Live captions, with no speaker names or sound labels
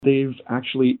They've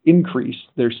actually increased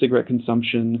their cigarette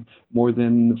consumption more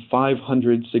than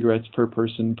 500 cigarettes per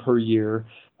person per year,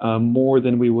 more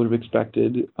than we would have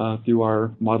expected through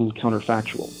our modeled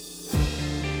counterfactual.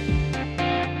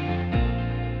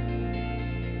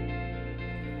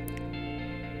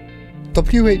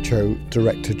 WHO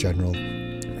Director General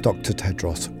Dr.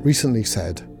 Tedros recently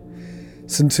said,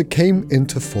 "Since it came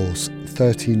into force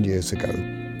 13 years ago,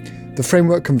 the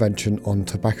Framework Convention on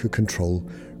Tobacco Control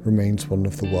remains one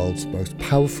of the world's most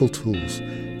powerful tools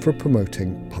for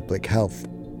promoting public health."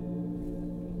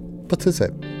 But is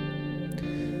it?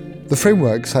 The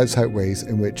framework sets out ways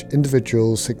in which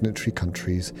individual signatory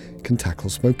countries can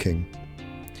tackle smoking.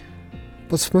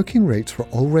 But smoking rates were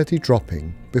already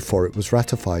dropping before it was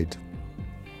ratified.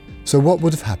 So what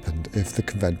would have happened if the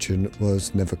convention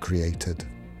was never created?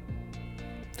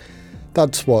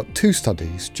 That's what two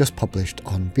studies just published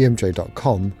on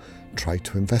BMJ.com try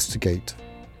to investigate.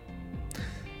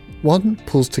 One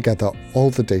pulls together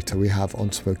all the data we have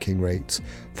on smoking rates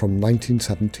from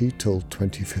 1970 till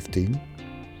 2015.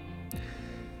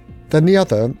 Then the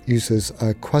other uses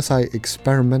a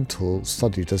quasi-experimental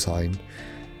study design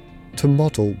to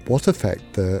model what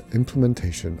effect the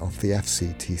implementation of the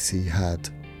FCTC had.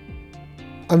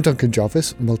 I'm Duncan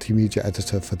Jarvis, multimedia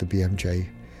editor for the BMJ,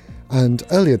 and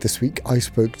earlier this week I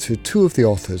spoke to two of the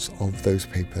authors of those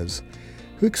papers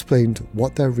who explained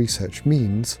what their research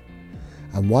means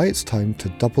and why it's time to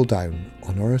double down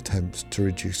on our attempts to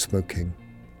reduce smoking.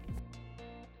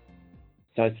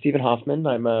 So I'm Stephen Hoffman.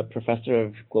 I'm a professor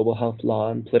of global health law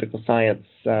and political science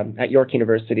at York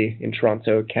University in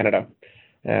Toronto, Canada.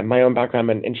 My own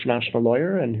background, I'm an international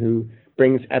lawyer and who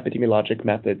brings epidemiologic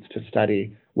methods to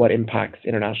study what impacts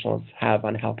internationals have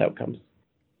on health outcomes.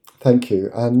 Thank you.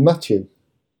 And Matthew?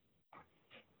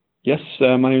 Yes,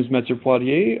 my name is Metzer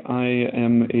Poitier. I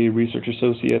am a research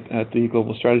associate at the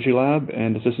Global Strategy Lab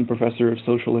and assistant professor of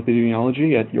social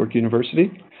epidemiology at York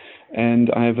University.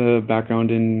 And I have a background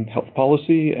in health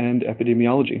policy and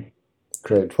epidemiology.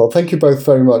 Great. Well, thank you both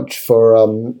very much for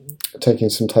taking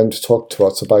some time to talk to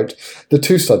us about the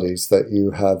two studies that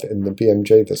you have in the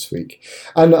BMJ this week.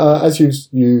 And as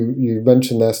you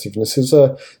mentioned there, Stephen, this is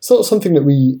sort of something that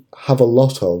we have a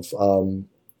lot of,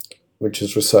 which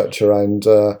is research around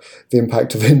the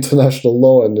impact of international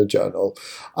law in the journal.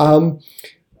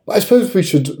 I suppose we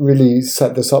should really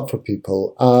set this up for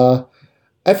people.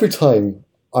 Every time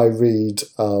I read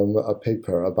a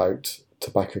paper about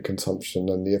tobacco consumption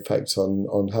and the effects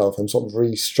on health, I'm sort of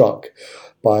really struck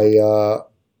by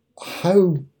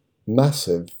how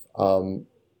massive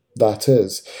that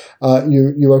is.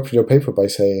 You open your paper by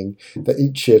saying that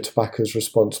each year tobacco is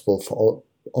responsible for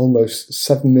almost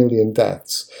 7 million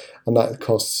deaths, and that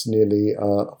costs nearly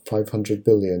 500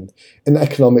 billion in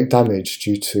economic damage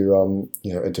due to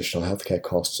additional healthcare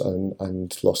costs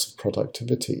and loss of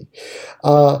productivity.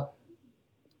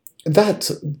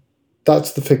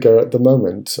 That's the figure at the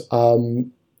moment.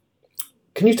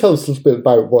 Can you tell us a little bit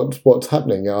about what's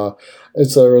happening?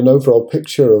 Is there an overall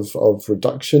picture of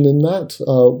reduction in that?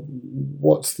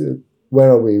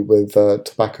 Where are we with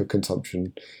tobacco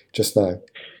consumption just now?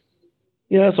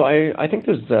 Yeah, so I think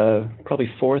there's probably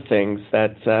four things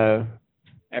that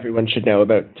everyone should know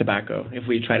about tobacco if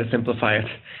we try to simplify it.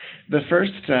 The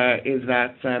first is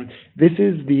that this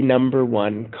is the number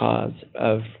one cause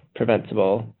of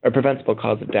preventable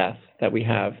cause of death that we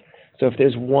have. So if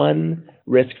there's one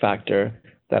risk factor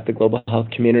that the global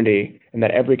health community and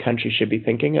that every country should be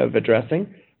thinking of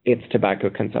addressing, it's tobacco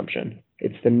consumption.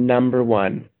 It's the number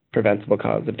one preventable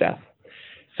cause of death.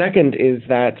 Second is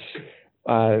that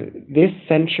this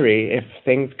century, if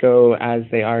things go as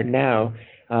they are now,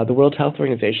 the World Health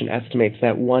Organization estimates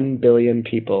that 1 billion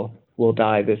people will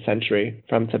die this century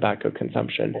from tobacco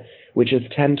consumption, which is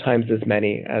 10 times as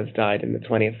many as died in the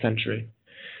 20th century.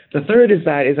 The third is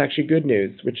actually good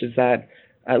news, which is that,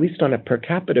 at least on a per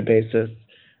capita basis,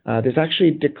 there's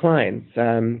actually declines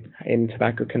in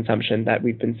tobacco consumption that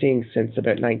we've been seeing since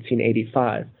about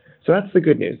 1985. So that's the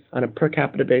good news. On a per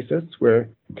capita basis, we're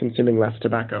consuming less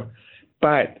tobacco.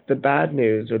 But the bad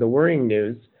news or the worrying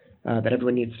news that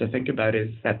everyone needs to think about is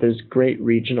that there's great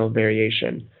regional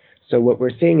variation. So what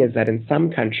we're seeing is that in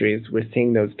some countries, we're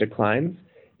seeing those declines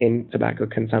in tobacco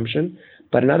consumption.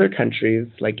 But in other countries,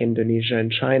 like Indonesia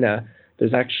and China,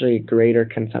 there's actually greater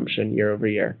consumption year over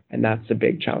year. And that's a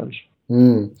big challenge.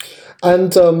 And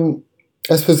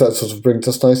I suppose that sort of brings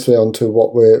us nicely on to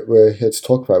what we're here to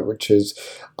talk about, which is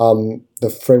the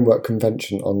Framework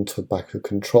Convention on Tobacco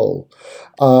Control.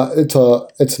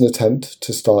 It's an attempt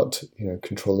to start,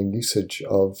 controlling usage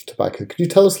of tobacco. Could you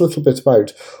tell us a little bit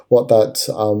about what that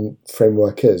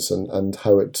framework is and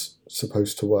how it's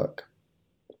supposed to work?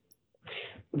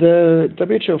 The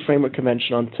WHO Framework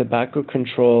Convention on Tobacco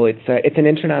Control, it's an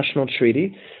international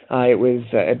treaty. It was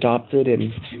adopted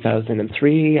in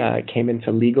 2003, came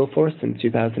into legal force in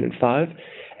 2005,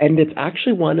 and it's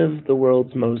actually one of the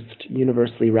world's most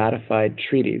universally ratified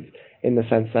treaties in the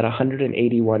sense that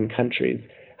 181 countries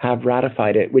have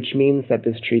ratified it, which means that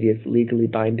this treaty is legally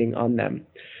binding on them.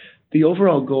 The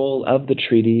overall goal of the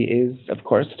treaty is, of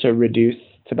course, to reduce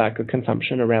tobacco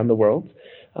consumption around the world,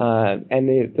 and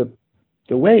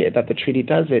the way that the treaty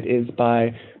does it is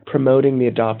by promoting the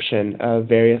adoption of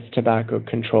various tobacco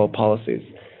control policies,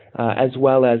 as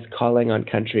well as calling on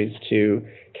countries to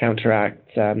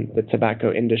counteract the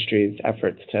tobacco industry's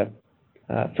efforts to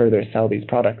further sell these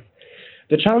products.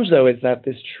 The challenge, though, is that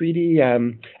this treaty,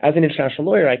 as an international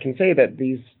lawyer, I can say that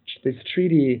this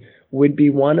treaty would be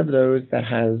one of those that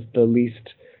has the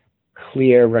least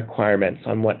clear requirements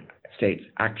on what states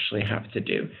actually have to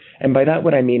do. And by that,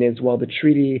 what I mean is, while the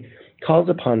treaty calls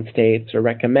upon states or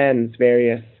recommends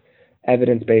various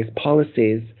evidence-based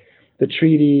policies, the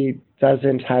treaty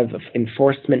doesn't have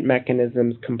enforcement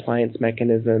mechanisms, compliance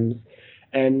mechanisms,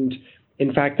 and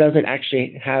in fact doesn't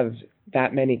actually have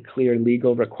that many clear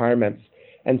legal requirements.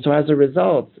 And so as a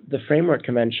result, the Framework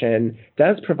Convention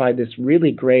does provide this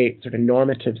really great sort of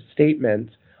normative statement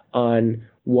on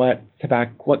what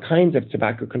kinds of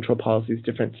tobacco control policies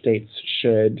different states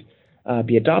should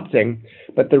be adopting.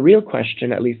 But the real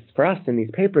question, at least for us in these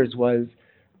papers, was,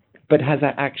 but has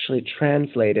that actually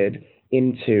translated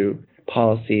into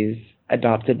policies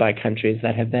adopted by countries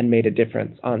that have then made a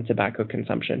difference on tobacco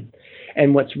consumption?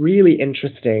 And what's really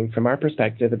interesting from our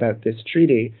perspective about this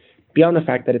treaty, beyond the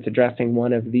fact that it's addressing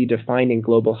one of the defining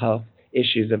global health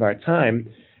issues of our time,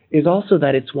 is also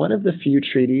that it's one of the few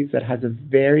treaties that has a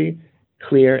very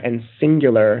clear and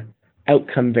singular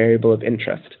outcome variable of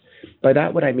interest. By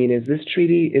that, what I mean is this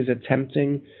treaty is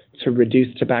attempting to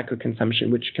reduce tobacco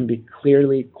consumption, which can be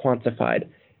clearly quantified,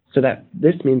 so that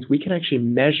this means we can actually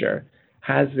measure,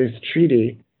 has this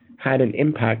treaty had an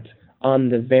impact on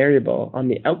the variable, on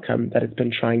the outcome that it's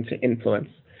been trying to influence.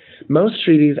 Most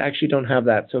treaties actually don't have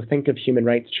that. So think of human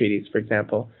rights treaties, for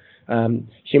example.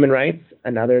 Human rights,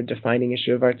 another defining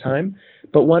issue of our time,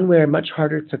 but one where much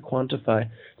harder to quantify.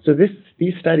 So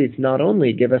these studies not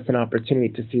only give us an opportunity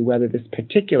to see whether this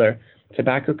particular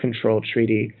tobacco control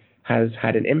treaty has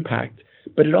had an impact,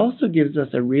 but it also gives us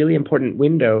a really important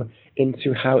window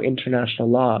into how international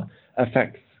law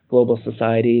affects global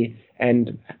society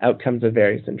and outcomes of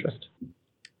various interest.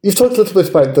 You've talked a little bit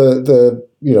about the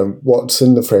what's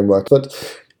in the framework,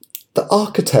 but the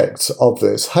architects of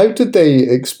this, how did they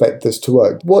expect this to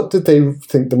work? What did they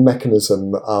think the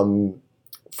mechanism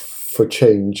for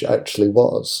change actually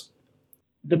was?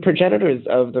 The progenitors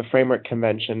of the Framework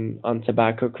Convention on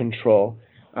Tobacco Control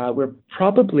were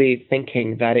probably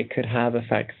thinking that it could have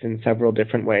effects in several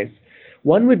different ways.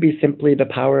 One would be simply the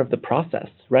power of the process,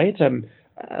 right?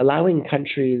 Allowing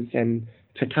countries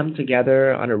to come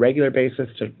together on a regular basis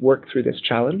to work through this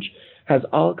challenge has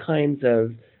all kinds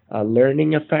of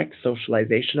learning effects,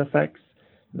 socialization effects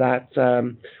that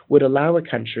would allow a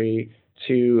country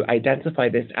to identify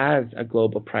this as a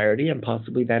global priority and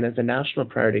possibly then as a national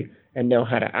priority and know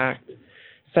how to act.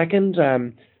 Second,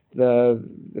 the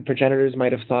progenitors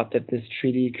might have thought that this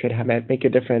treaty could make a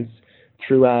difference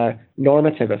through a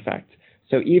normative effect.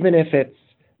 So even if it's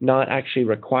not actually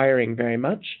requiring very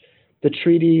much, the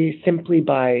treaty, simply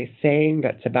by saying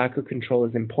that tobacco control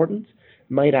is important,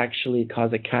 might actually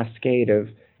cause a cascade of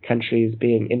countries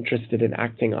being interested in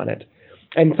acting on it.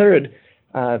 And third,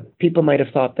 people might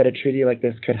have thought that a treaty like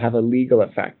this could have a legal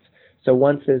effect. So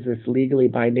once there's this legally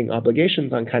binding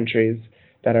obligations on countries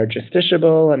that are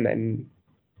justiciable and then,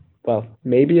 well,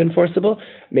 maybe enforceable,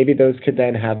 maybe those could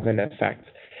then have an effect.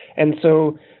 And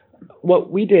so what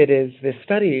we did is this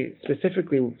study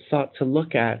specifically sought to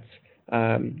look at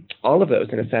all of those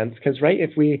in a sense, because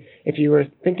if you were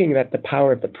thinking that the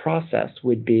power of the process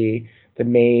would be the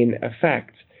main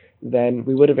effect, then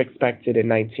we would have expected in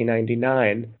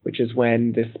 1999, which is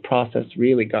when this process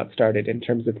really got started in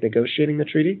terms of negotiating the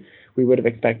treaty, we would have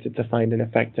expected to find an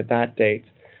effect at that date.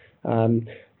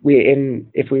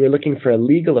 If we were looking for a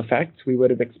legal effect, we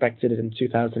would have expected it in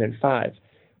 2005,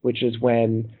 which is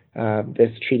when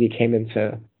this treaty came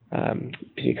into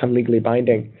become legally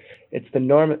binding. It's the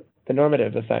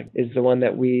normative effect is the one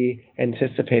that we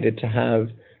anticipated to have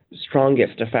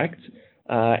strongest effect.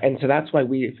 And so that's why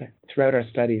we've, throughout our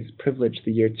studies, privileged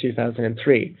the year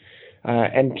 2003.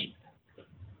 And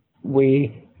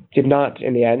we did not,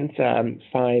 in the end,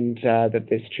 find that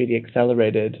this treaty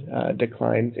accelerated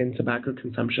declines in tobacco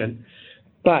consumption.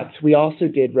 But we also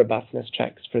did robustness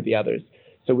checks for the others.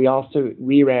 So we also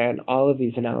reran all of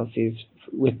these analyses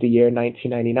with the year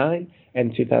 1999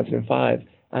 and 2005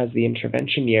 as the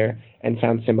intervention year and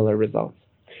found similar results.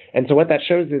 And so what that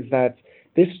shows is that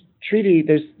this treaty,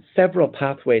 there's several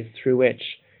pathways through which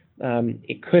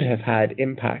it could have had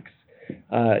impacts,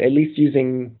 at least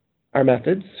using our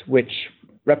methods, which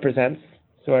represents,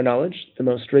 to our knowledge, the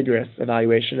most rigorous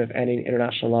evaluation of any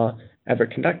international law ever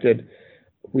conducted.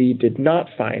 We did not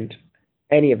find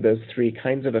any of those three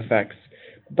kinds of effects,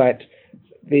 but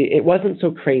it wasn't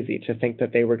so crazy to think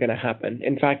that they were going to happen.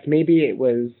 In fact, maybe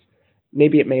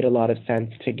it made a lot of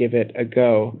sense to give it a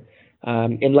go.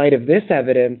 In light of this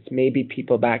evidence, maybe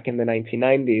people back in the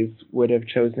 1990s would have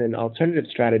chosen alternative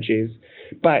strategies.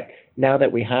 But now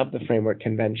that we have the Framework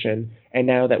Convention, and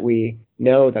now that we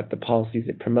know that the policies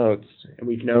it promotes, and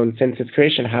we've known since its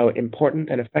creation how important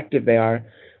and effective they are,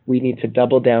 we need to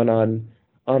double down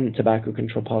on tobacco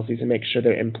control policies and make sure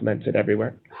they're implemented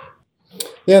everywhere.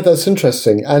 Yeah, that's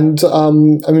interesting. And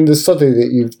the study that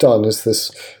you've done is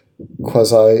this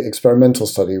quasi-experimental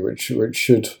study, which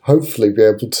should hopefully be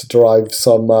able to derive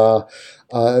some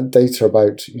data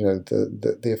about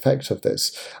the effect of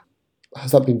this.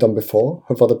 Has that been done before?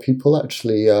 Have other people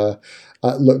actually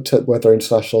looked at whether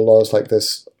international laws like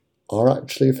this are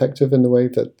actually effective in the way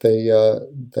that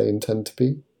they intend to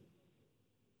be?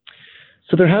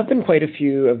 So there have been quite a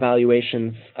few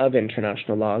evaluations of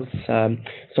international laws.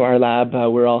 So our lab,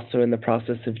 we're also in the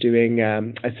process of doing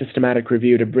a systematic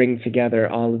review to bring together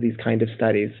all of these kind of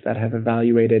studies that have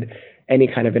evaluated any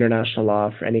kind of international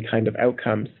law for any kind of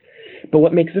outcomes. But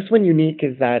what makes this one unique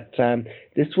is that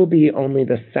this will be only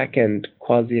the second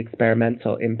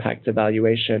quasi-experimental impact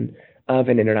evaluation of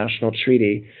an international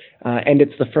treaty. And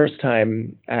it's the first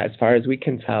time, as far as we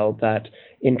can tell, that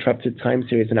interrupted time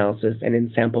series analysis and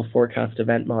in-sample forecast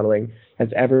event modeling has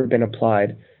ever been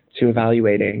applied to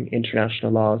evaluating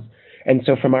international laws. And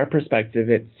so from our perspective,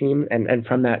 it seems, and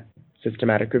from that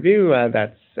systematic review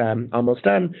that's almost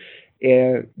done,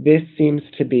 this seems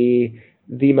to be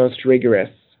the most rigorous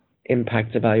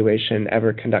impact evaluation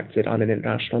ever conducted on an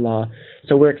international law.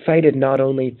 So we're excited not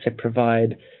only to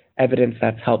provide evidence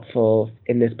that's helpful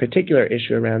in this particular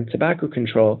issue around tobacco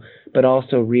control, but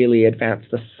also really advance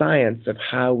the science of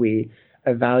how we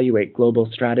evaluate global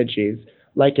strategies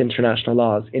like international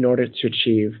laws in order to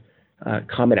achieve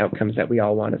common outcomes that we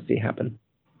all want to see happen.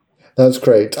 That's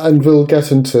great. And we'll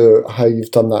get into how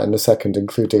you've done that in a second,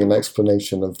 including an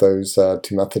explanation of those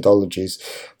two methodologies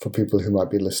for people who might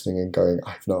be listening and going,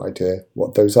 I have no idea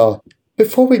what those are.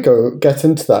 Before we get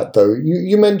into that, though,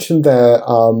 you mentioned there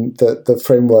that the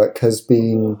framework has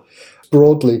been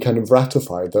broadly kind of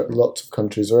ratified, that lots of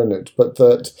countries are in it, but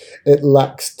that it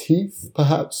lacks teeth,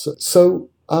 perhaps. So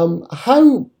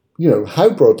how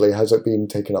broadly has it been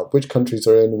taken up? Which countries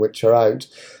are in, which are out?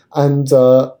 And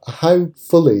how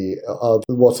fully are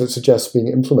what it suggests being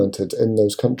implemented in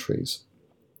those countries?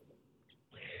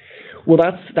 Well,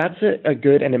 that's a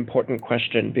good and important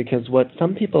question, because what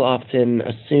some people often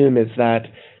assume is that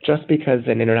just because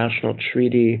an international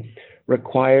treaty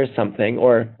requires something,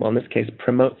 or, well, in this case,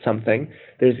 promotes something,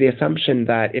 there's the assumption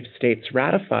that if states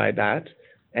ratify that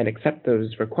and accept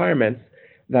those requirements,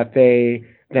 that they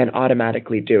then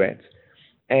automatically do it.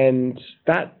 And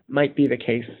that might be the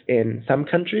case in some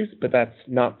countries, but that's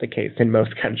not the case in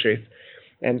most countries.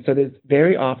 And so there's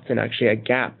very often actually a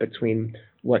gap between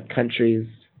what countries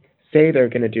say they're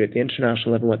going to do at the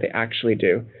international level and what they actually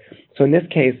do. So in this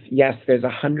case, yes, there's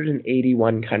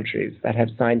 181 countries that have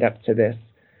signed up to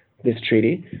this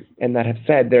treaty and that have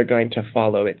said they're going to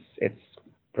follow its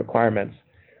requirements.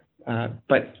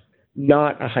 But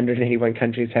not 181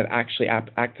 countries have actually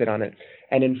acted on it.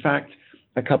 And in fact,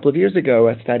 a couple of years ago,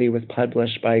 a study was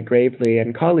published by Gravely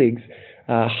and colleagues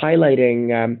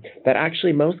highlighting that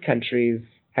actually most countries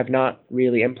have not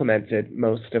really implemented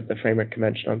most of the Framework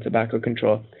Convention on Tobacco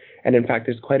Control. And in fact,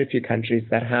 there's quite a few countries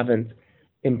that haven't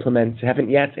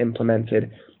yet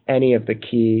implemented any of the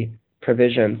key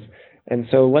provisions. And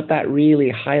so what that really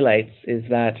highlights is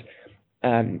that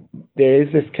there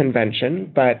is this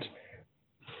convention, but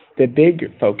the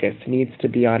big focus needs to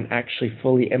be on actually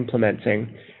fully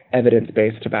implementing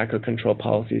evidence-based tobacco control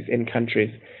policies in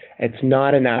countries. It's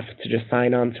not enough to just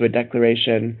sign on to a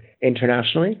declaration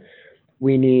internationally.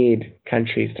 We need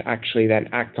countries to actually then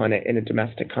act on it in a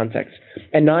domestic context,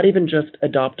 and not even just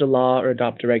adopt a law or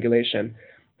adopt a regulation.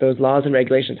 Those laws and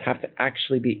regulations have to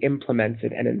actually be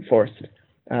implemented and enforced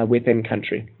within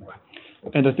country.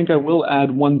 And I think I will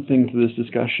add one thing to this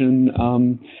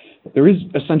discussion. There is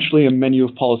essentially a menu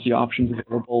of policy options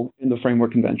available in the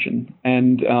Framework Convention,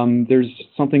 and there's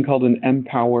something called an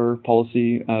Empower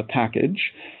policy package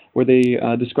where they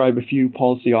describe a few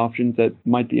policy options that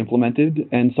might be implemented,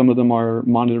 and some of them are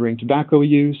monitoring tobacco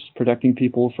use, protecting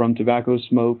people from tobacco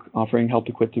smoke, offering help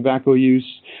to quit tobacco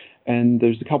use, and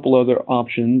there's a couple other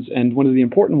options, and one of the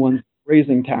important ones,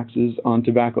 raising taxes on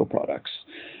tobacco products.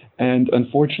 And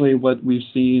unfortunately, what we've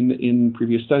seen in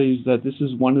previous studies that this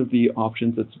is one of the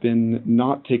options that's been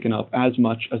not taken up as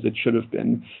much as it should have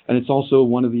been. And it's also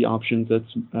one of the options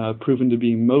that's proven to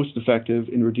be most effective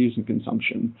in reducing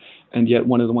consumption, and yet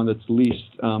one of the ones that's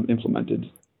least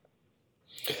implemented.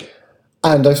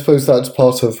 And I suppose that's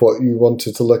part of what you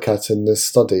wanted to look at in this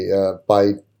study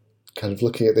by kind of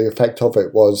looking at the effect of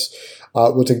it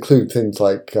would include things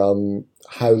like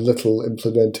how little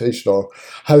implementation or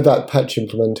how that patch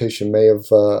implementation may have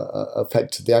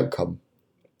affected the outcome.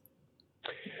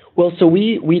 Well, so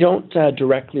we don't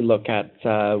directly look at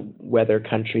whether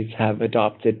countries have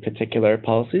adopted particular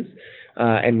policies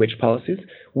and which policies.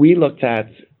 We looked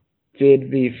at,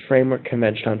 did the Framework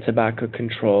Convention on Tobacco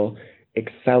Control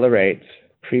accelerate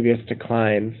previous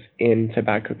declines in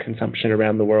tobacco consumption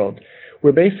around the world?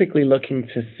 We're basically looking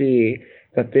to see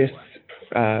that this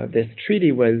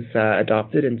treaty was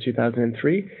adopted in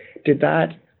 2003. Did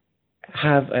that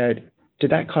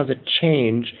cause a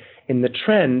change in the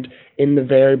trend in the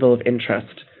variable of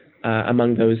interest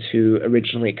among those who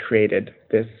originally created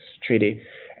this treaty?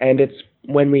 And it's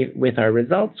with our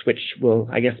results, which we'll,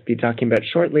 I guess, be talking about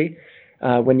shortly,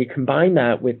 when you combine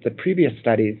that with the previous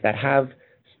studies that have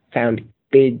found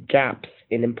big gaps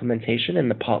in implementation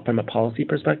from a policy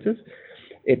perspective,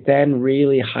 it then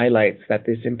really highlights that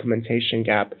this implementation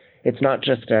gap, it's not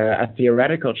just a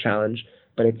theoretical challenge,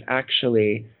 but it's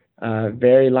actually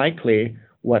very likely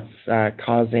what's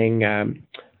causing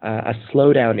a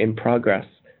slowdown in progress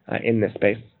in this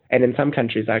space. And in some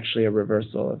countries, actually a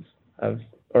reversal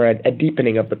or a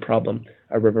deepening of the problem,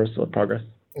 a reversal of progress.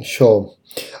 Sure.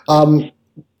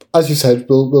 As you said,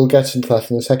 we'll get into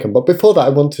that in a second. But before that, I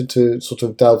wanted to sort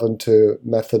of delve into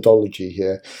methodology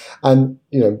here. And,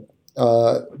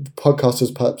 the podcast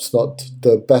is perhaps not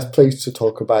the best place to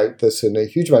talk about this in a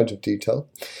huge amount of detail.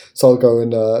 So I'll go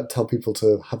and tell people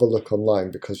to have a look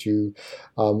online because you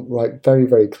write very,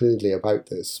 very clearly about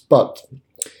this. But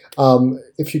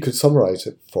if you could summarize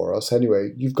it for us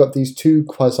anyway, you've got these two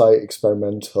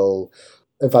quasi-experimental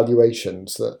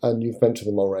evaluations, and you've mentioned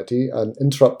them already, an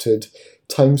interrupted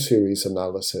time series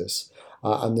analysis,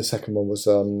 and the second one was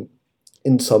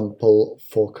in-sample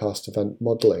forecast event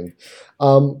modelling.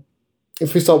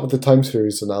 If we start with the time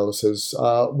series analysis,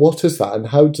 what is that and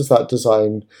how does that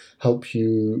design help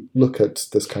you look at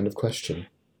this kind of question?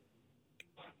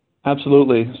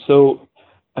 Absolutely. So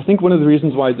I think one of the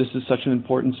reasons why this is such an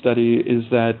important study is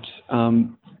that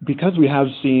because we have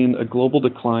seen a global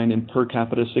decline in per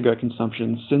capita cigarette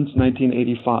consumption since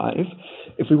 1985,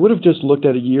 if we would have just looked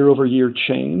at a year-over-year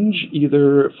change,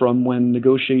 either from when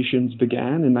negotiations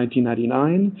began in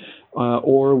 1999,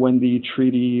 or when the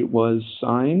treaty was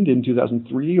signed in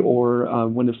 2003, or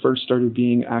when it first started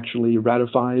being actually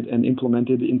ratified and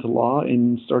implemented into law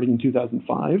starting in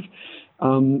 2005,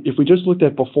 if we just looked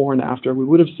at before and after, we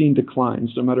would have seen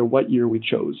declines no matter what year we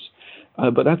chose.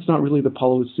 But that's not really the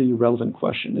policy relevant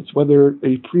question. It's whether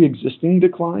a pre-existing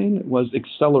decline was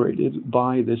accelerated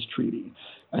by this treaty.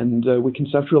 And we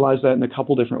conceptualize that in a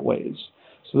couple different ways.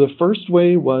 So the first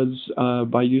way was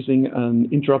by using an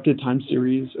interrupted time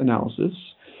series analysis.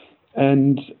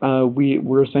 And we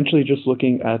were essentially just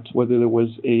looking at whether there was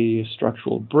a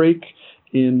structural break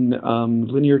in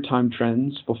linear time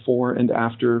trends before and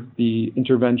after the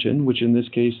intervention, which in this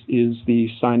case is the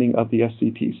signing of the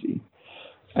SCTC.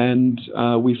 And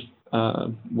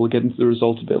we'll get into the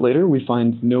results a bit later. We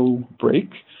find no break.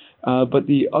 But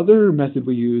the other method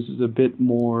we use is a bit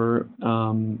more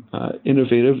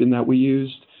innovative in that we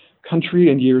used country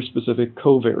and year specific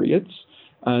covariates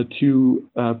to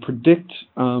predict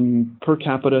per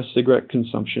capita cigarette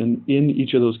consumption in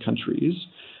each of those countries,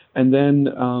 and then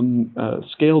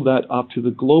scale that up to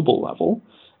the global level.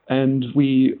 And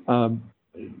we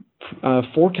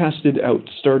forecasted out,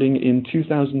 starting in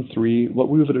 2003, what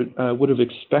we would have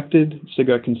expected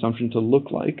cigarette consumption to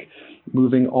look like,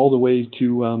 moving all the way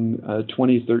to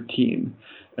 2013.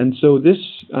 And so this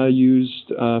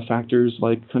used factors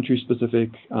like country-specific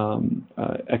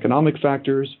economic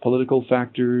factors, political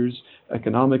factors,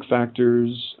 economic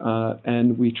factors,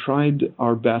 and we tried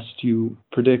our best to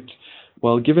predict,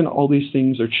 well, given all these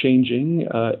things are changing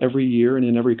every year and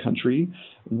in every country,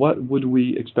 what would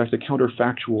we expect a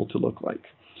counterfactual to look like?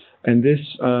 And this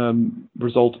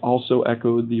result also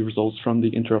echoed the results from the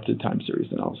interrupted time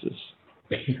series analysis.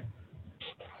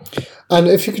 And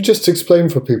if you could just explain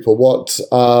for people what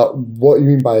you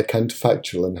mean by a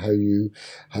counterfactual and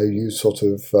how you sort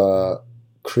of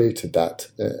created that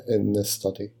in this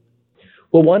study.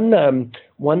 Well,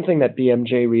 one thing that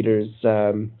BMJ readers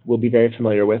will be very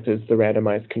familiar with is the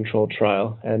randomized controlled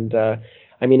trial. And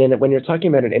when you're talking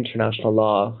about an international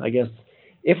law, I guess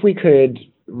if we could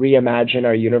reimagine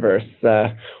our universe,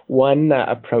 one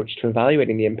approach to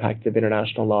evaluating the impact of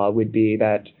international law would be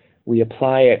that we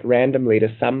apply it randomly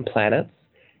to some planets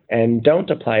and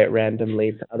don't apply it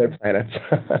randomly to other planets,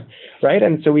 right?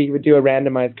 And so we would do a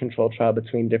randomized control trial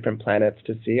between different planets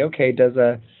to see, okay, does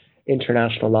a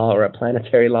international law or a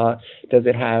planetary law, does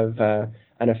it have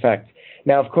an effect?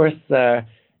 Now, of course, that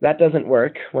doesn't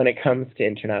work when it comes to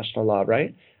international law,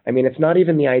 right? I mean, it's not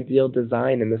even the ideal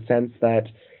design in the sense that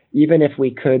even if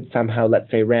we could somehow,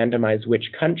 let's say, randomize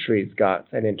which countries got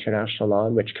an international law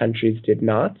and which countries did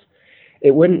not,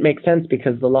 it wouldn't make sense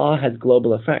because the law has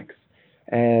global effects.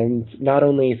 And not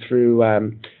only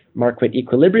through market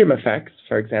equilibrium effects,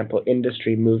 for example,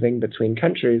 industry moving between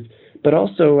countries, but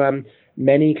also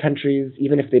many countries,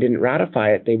 even if they didn't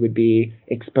ratify it, they would be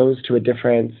exposed to a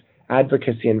different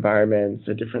advocacy environment,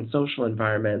 a different social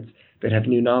environment, that have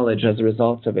new knowledge as a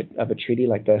result of a treaty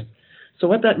like this. So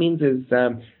what that means is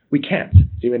we can't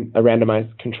do a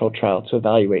randomized controlled trial to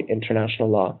evaluate international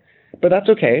law. But that's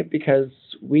okay, because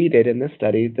we did in this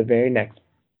study the very next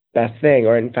best thing,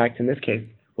 or in fact, in this case,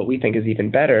 what we think is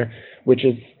even better, which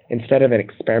is instead of an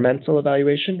experimental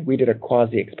evaluation, we did a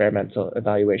quasi-experimental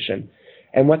evaluation.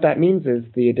 And what that means is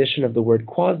the addition of the word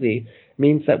quasi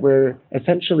means that we're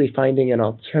essentially finding an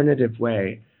alternative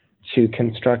way to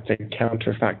construct a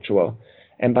counterfactual.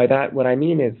 And by that, what I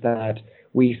mean is that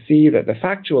we see that the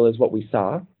factual is what we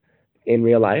saw in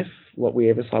real life, what we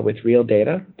ever saw with real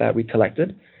data that we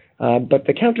collected. But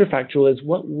the counterfactual is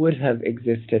what would have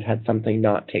existed had something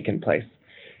not taken place.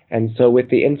 And so with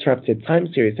the interrupted time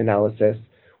series analysis,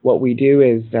 what we do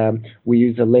is we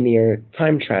use a linear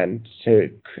time trend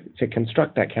to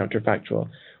construct that counterfactual,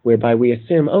 whereby we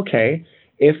assume, okay,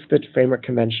 if the Framework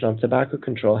Convention on Tobacco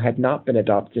Control had not been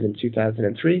adopted in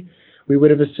 2003, we would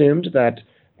have assumed that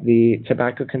the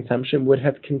tobacco consumption would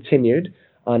have continued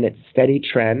on its steady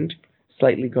trend,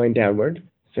 slightly going downward,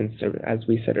 since, as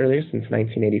we said earlier, since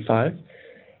 1985.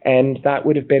 And that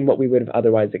would have been what we would have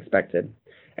otherwise expected.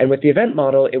 And with the event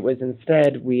model, it was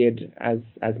instead, we had,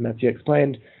 as Matthew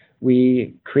explained,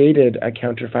 we created a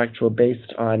counterfactual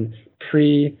based on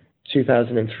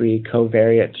pre-2003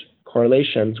 covariate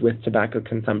correlations with tobacco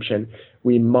consumption.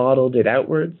 We modeled it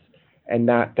outwards, and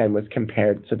that then was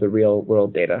compared to the real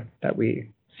world data that we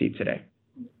see today.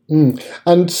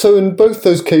 And so in both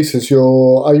those cases,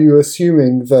 are you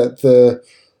assuming that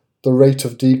the rate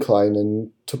of decline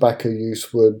in tobacco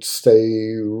use would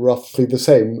stay roughly the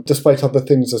same, despite other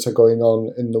things that are going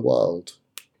on in the world?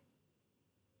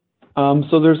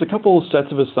 So there's a couple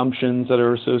sets of assumptions that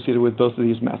are associated with both of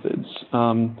these methods.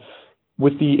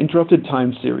 With the interrupted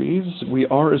time series, we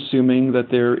are assuming that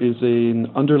there is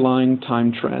an underlying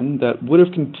time trend that would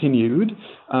have continued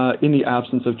in the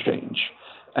absence of change.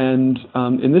 And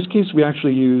in this case, we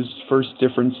actually used first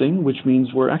differencing, which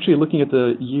means we're actually looking at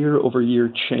the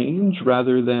year-over-year change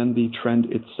rather than the trend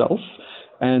itself.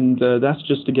 And that's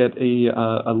just to get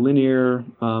a linear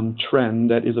trend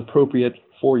that is appropriate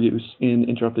for use in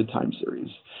interrupted time series.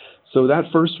 So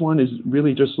that first one is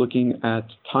really just looking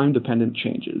at time-dependent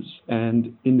changes.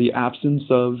 And in the absence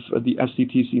of the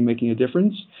FCTC making a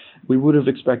difference, we would have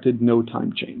expected no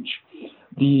time change.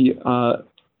 The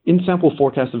in-sample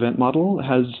forecast event model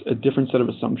has a different set of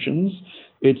assumptions.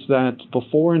 It's that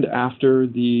before and after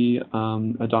the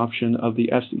adoption of the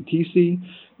FCTC,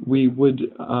 we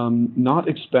would not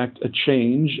expect a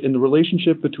change in the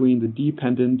relationship between the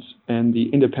dependent and the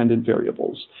independent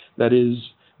variables. That is,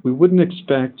 we wouldn't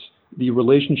expect the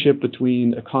relationship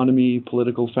between economy,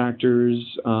 political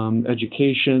factors,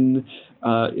 education,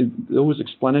 those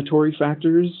explanatory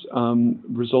factors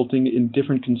resulting in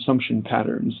different consumption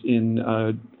patterns in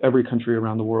every country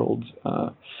around the world.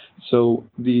 So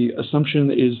the assumption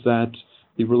is that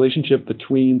the relationship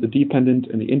between the dependent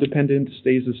and the independent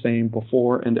stays the same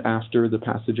before and after the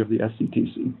passage of the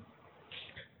FCTC.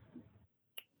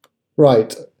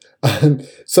 Right.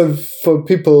 So for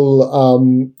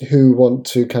people who want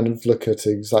to kind of look at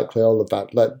exactly all of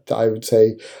that, I would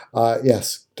say,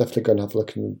 yes, definitely go and have a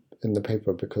look in the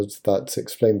paper because that's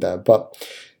explained there. But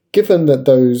given that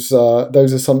those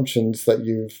assumptions that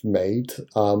you've made,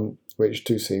 which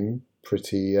do seem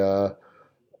pretty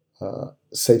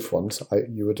safe ones,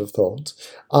 you would have thought,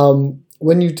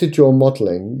 when you did your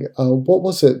modelling, what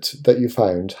was it that you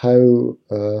found? How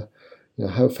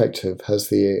how effective has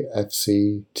the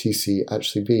FCTC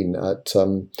actually been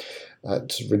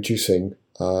at reducing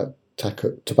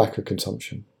tobacco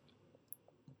consumption?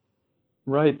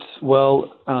 Right.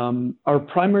 Well, our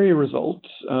primary result,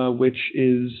 which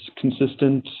is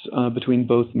consistent between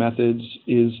both methods,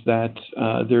 is that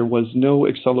there was no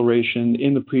acceleration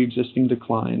in the pre-existing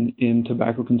decline in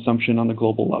tobacco consumption on a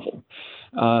global level.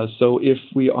 So if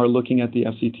we are looking at the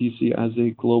FCTC as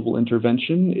a global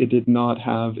intervention, it did not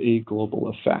have a global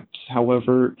effect.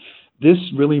 However, this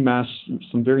really masks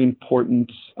some very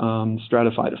important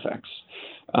stratified effects.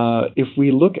 If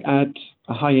we look at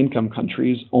high-income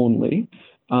countries only,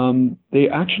 they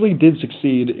actually did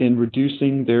succeed in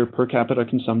reducing their per capita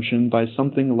consumption by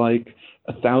something like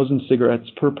 1,000 cigarettes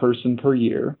per person per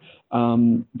year,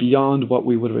 beyond what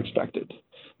we would have expected.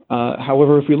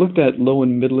 However, if we looked at low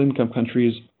and middle income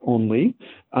countries only,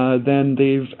 then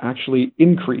they've actually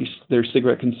increased their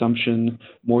cigarette consumption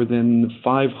more than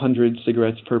 500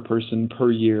 cigarettes per person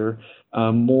per year,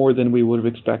 more than we would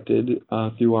have expected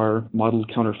through our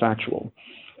modeled counterfactual.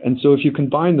 And so if you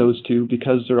combine those two,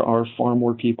 because there are far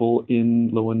more people in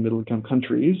low and middle income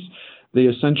countries, they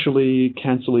essentially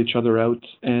cancel each other out,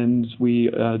 and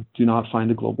we do not find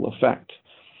a global effect.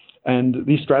 And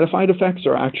these stratified effects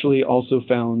are actually also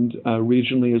found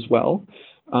regionally as well.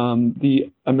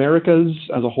 The Americas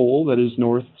as a whole, that is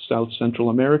North, South, Central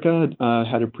America,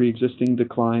 had a pre-existing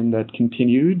decline that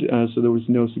continued, so there was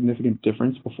no significant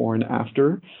difference before and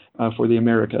after for the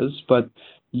Americas. But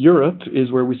Europe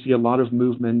is where we see a lot of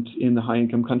movement in the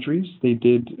high-income countries. They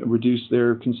did reduce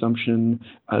their consumption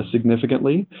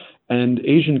significantly. And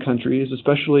Asian countries,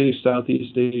 especially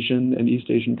Southeast Asian and East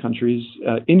Asian countries,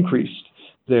 increased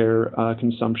their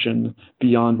consumption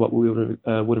beyond what we would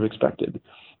have expected.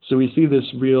 So we see this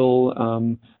real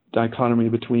dichotomy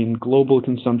between global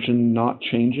consumption not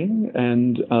changing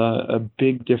and a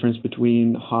big difference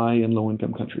between high and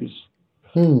low-income countries.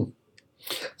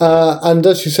 And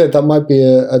as you said, that might be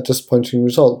a disappointing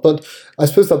result. But I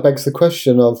suppose that begs the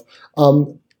question of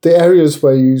the areas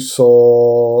where you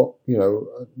saw,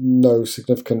 no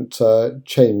significant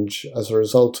change as a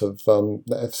result of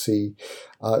the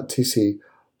FCTC.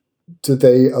 Do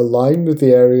they align with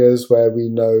the areas where we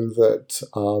know that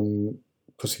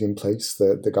putting in place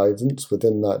the guidance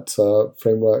within that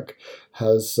framework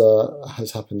has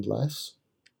happened less?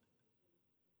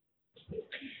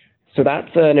 So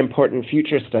that's an important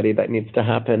future study that needs to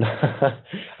happen.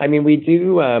 I mean, we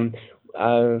do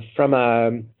from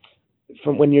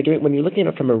when you're looking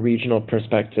at it from a regional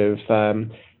perspective,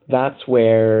 that's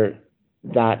where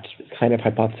that kind of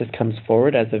hypothesis comes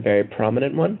forward as a very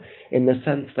prominent one, in the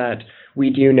sense that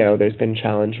we do know there's been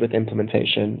challenge with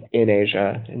implementation in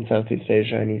Asia, in Southeast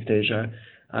Asia and East Asia.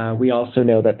 We also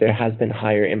know that there has been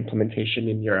higher implementation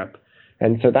in Europe.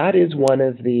 And so that is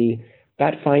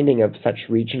that finding of such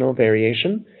regional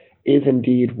variation is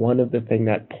indeed one of the things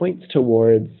that points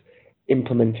towards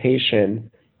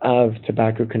implementation of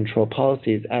tobacco control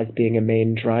policies as being a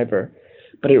main driver.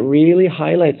 But it really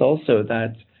highlights also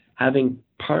that having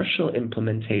partial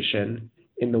implementation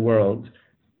in the world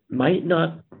might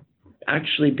not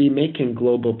actually be making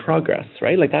global progress,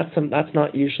 right? Like that's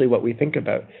not usually what we think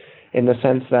about, in the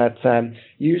sense that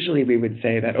usually we would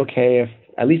say that, okay, if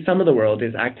at least some of the world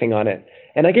is acting on it,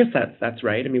 and I guess that's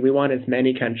right. I mean, we want as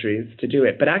many countries to do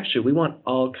it, but actually we want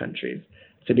all countries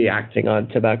to be acting on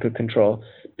tobacco control,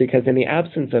 because in the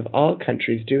absence of all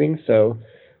countries doing so,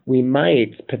 we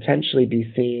might potentially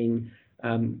be seeing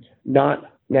not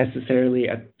necessarily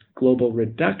a global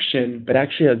reduction, but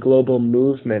actually a global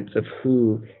movement of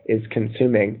who is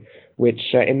consuming,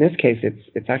 which in this case,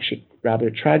 it's actually rather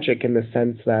tragic, in the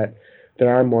sense that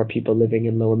there are more people living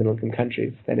in low and middle income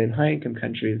countries than in high income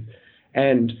countries,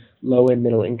 and low and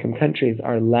middle income countries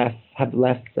have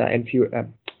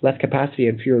less capacity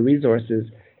and fewer resources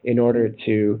in order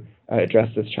to address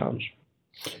this challenge.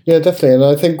 Yeah, definitely, and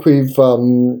I think we've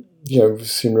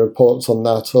seen reports on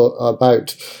that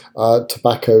about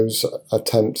tobacco's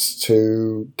attempts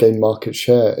to gain market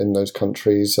share in those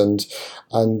countries, and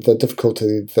the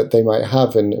difficulty that they might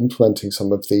have in implementing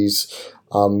some of these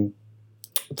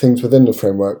things within the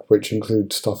framework, which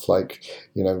include stuff like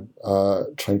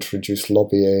trying to reduce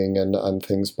lobbying and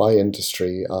things by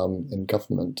industry in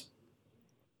government.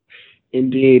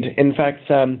 Indeed. In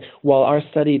fact, while our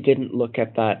study didn't look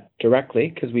at that directly,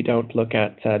 because we don't look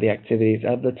at the activities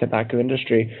of the tobacco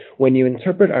industry, when you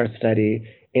interpret our study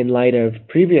in light of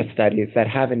previous studies that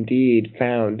have indeed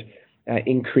found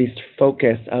increased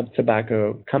focus of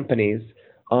tobacco companies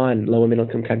on low and middle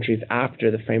income countries after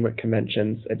the Framework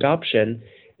Convention's adoption,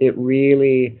 it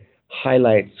really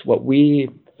highlights what we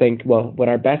think, well, what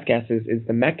our best guess is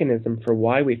the mechanism for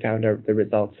why we found the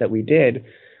results that we did,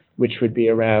 which would be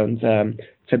around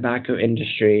tobacco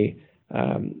industry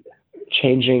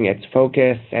changing its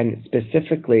focus and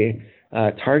specifically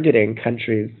targeting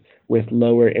countries with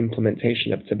lower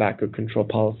implementation of tobacco control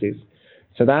policies.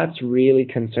 So that's really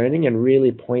concerning and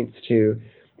really points to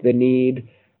the need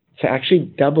to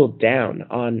actually double down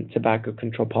on tobacco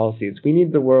control policies. We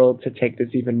need the world to take this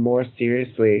even more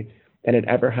seriously than it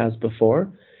ever has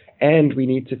before, and we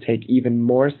need to take even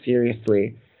more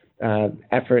seriously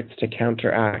efforts to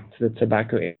counteract the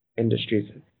tobacco industry's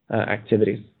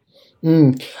activities.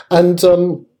 And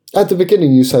at the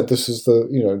beginning, you said this is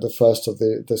the first of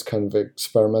this kind of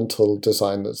experimental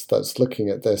design that's looking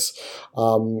at this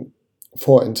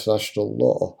for international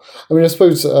law. I mean, I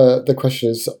suppose the question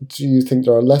is, do you think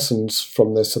there are lessons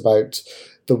from this about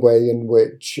the way in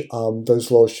which those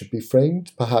laws should be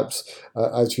framed? Perhaps,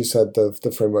 as you said,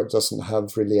 the framework doesn't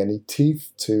have really any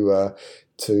teeth to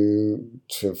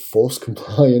force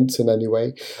compliance in any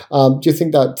way. Do you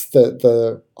think that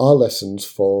there are lessons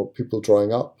for people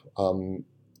drawing up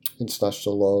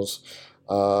international laws,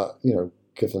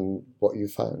 given what you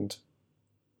found?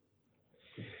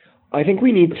 I think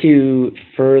we need to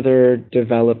further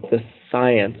develop the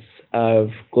science of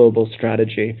global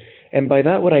strategy. And by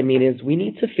that, what I mean is we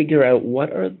need to figure out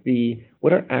what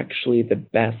are actually the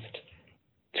best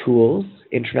tools,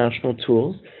 international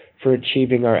tools, for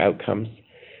achieving our outcomes.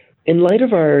 In light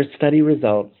of our study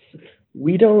results,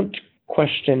 we don't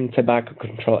question tobacco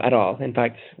control at all. In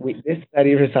fact, this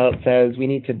study result says we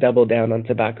need to double down on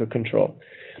tobacco control.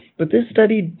 But this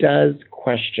study does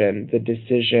question the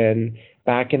decision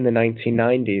back in the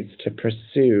 1990s to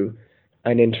pursue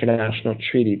an international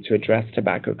treaty to address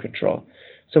tobacco control.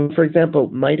 So, for example,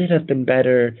 might it have been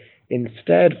better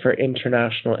instead for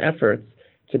international efforts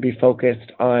to be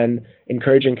focused on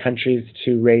encouraging countries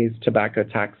to raise tobacco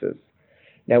taxes?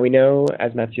 Now, we know,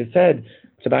 as Mathieu said,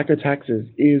 tobacco taxes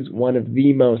is one of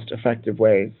the most effective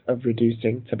ways of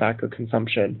reducing tobacco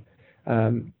consumption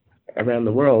around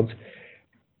the world.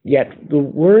 Yet the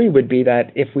worry would be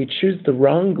that if we choose the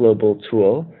wrong global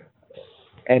tool,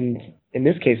 and in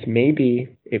this case,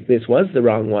 maybe if this was the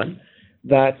wrong one,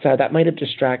 that might have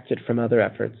distracted from other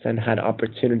efforts and had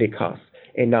opportunity costs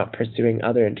in not pursuing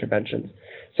other interventions.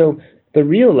 So the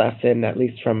real lesson, at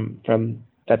least from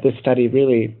that this study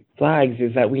really flags,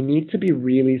 is that we need to be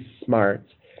really smart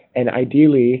and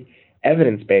ideally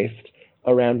evidence-based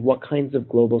around what kinds of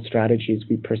global strategies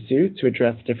we pursue to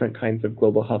address different kinds of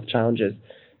global health challenges.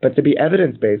 But to be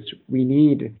evidence-based, we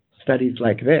need studies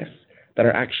like this that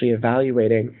are actually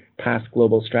evaluating past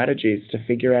global strategies to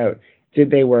figure out,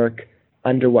 did they work,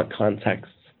 under what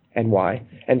contexts, and why.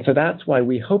 And so that's why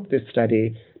we hope this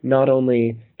study not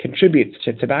only contributes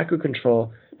to tobacco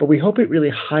control, but we hope it really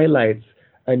highlights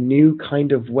a new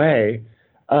kind of way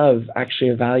of actually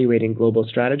evaluating global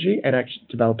strategy and actually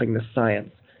developing the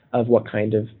science of what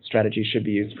kind of strategy should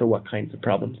be used for what kinds of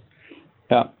problems.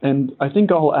 Yeah, and I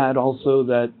think I'll add also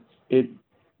that it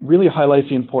really highlights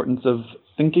the importance of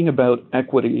thinking about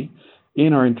equity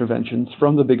in our interventions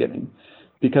from the beginning.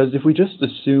 Because if we just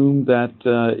assume that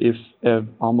if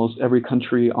almost every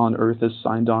country on Earth has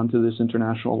signed on to this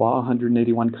international law,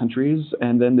 181 countries,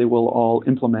 and then they will all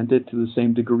implement it to the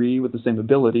same degree with the same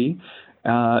ability,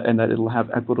 and that it'll have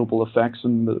equitable effects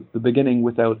in the beginning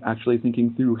without actually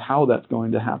thinking through how that's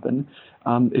going to happen,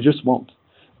 it just won't.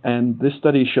 And this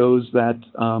study shows that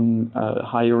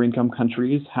higher income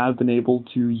countries have been able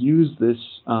to use this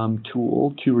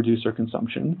tool to reduce their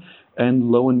consumption,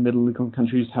 and low and middle income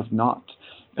countries have not.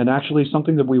 And actually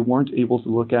something that we weren't able to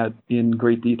look at in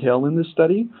great detail in this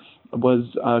study was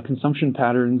consumption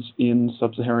patterns in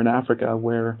sub-Saharan Africa,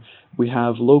 where we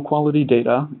have low quality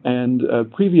data, and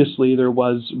previously there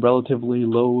was relatively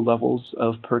low levels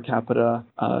of per capita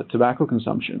tobacco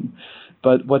consumption.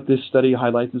 But what this study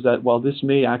highlights is that while this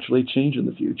may actually change in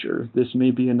the future, this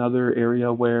may be another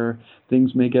area where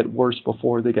things may get worse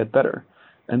before they get better.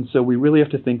 And so we really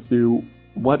have to think through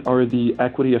what are the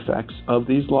equity effects of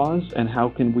these laws and how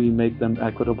can we make them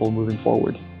equitable moving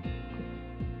forward.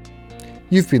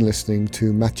 You've been listening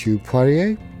to Mathieu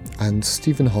Poirier and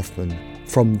Stephen Hoffman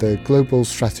from the Global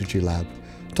Strategy Lab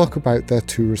talk about their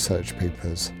two research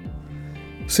papers.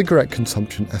 Cigarette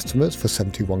consumption estimates for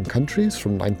 71 countries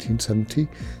from 1970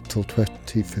 till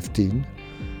 2015,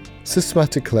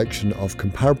 systematic collection of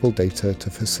comparable data to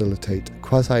facilitate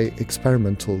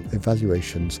quasi-experimental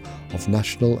evaluations of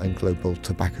national and global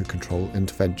tobacco control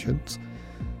interventions.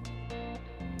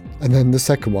 And then the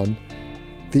second one,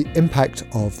 the impact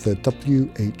of the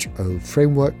WHO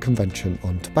Framework Convention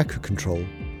on Tobacco Control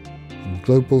on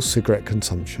global cigarette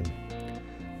consumption.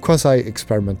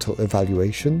 quasi-experimental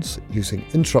evaluations using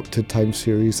interrupted time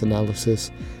series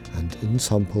analysis and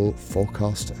in-sample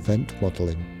forecast event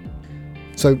modelling.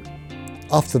 So,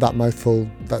 after that mouthful,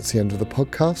 that's the end of the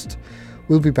podcast.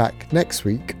 We'll be back next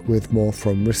week with more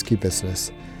from Risky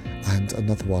Business and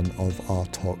another one of our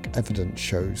Talk Evidence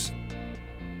shows.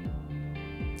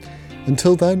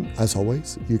 Until then, as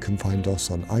always, you can find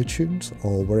us on iTunes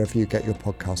or wherever you get your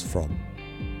podcasts from.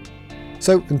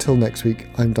 So until next week,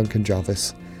 I'm Duncan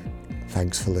Jarvis.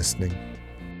 Thanks for listening.